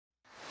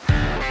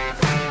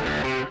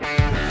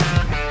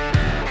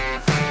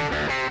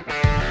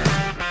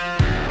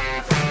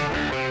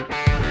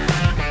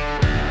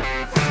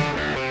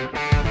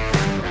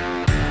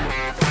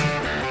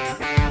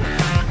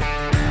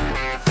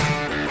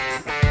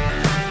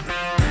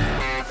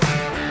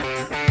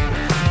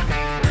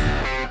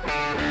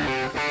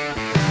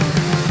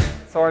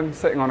So I'm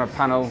sitting on a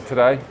panel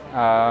today.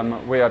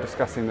 We are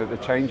discussing the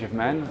change of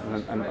men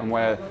and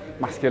where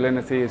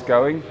masculinity is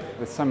going.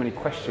 There's so many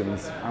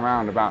questions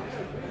around about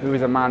who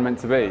is a man meant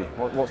to be,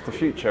 what's the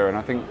future, and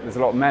I think there's a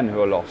lot of men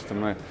who are lost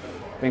and we're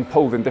being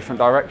pulled in different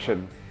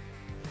directions.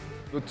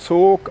 The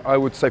talk, I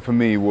would say for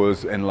me,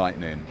 was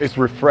enlightening. It's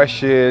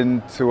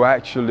refreshing to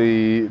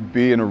actually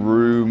be in a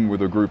room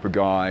with a group of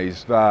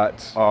guys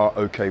that are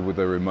okay with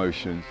their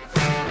emotions.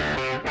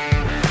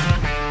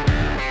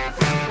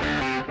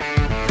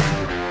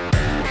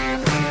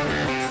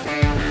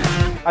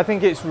 I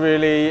think it's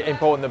really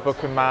important that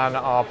Book and Man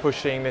are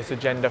pushing this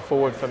agenda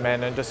forward for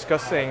men and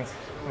discussing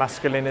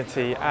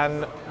masculinity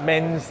and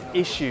men's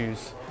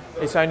issues.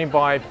 It's only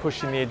by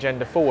pushing the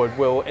agenda forward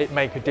will it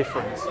make a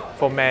difference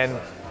for men,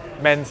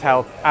 men's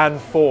health and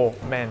for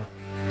men.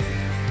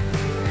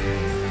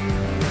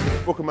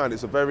 Book and Man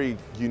is a very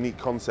unique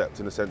concept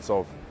in the sense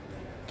of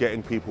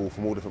getting people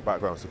from all different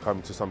backgrounds to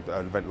come to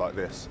an event like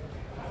this.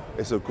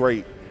 It's a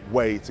great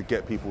way to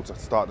get people to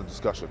start the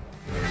discussion.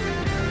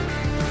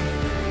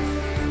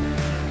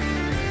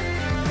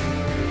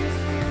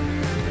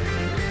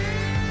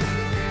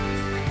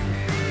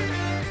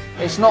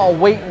 It's not a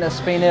weakness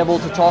being able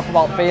to talk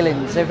about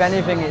feelings. If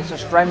anything, it's a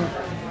strength.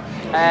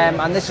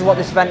 And this is what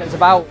this event is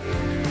about.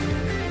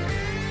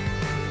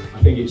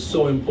 I think it's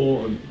so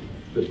important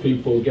that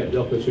people get the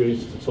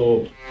opportunity to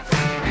talk.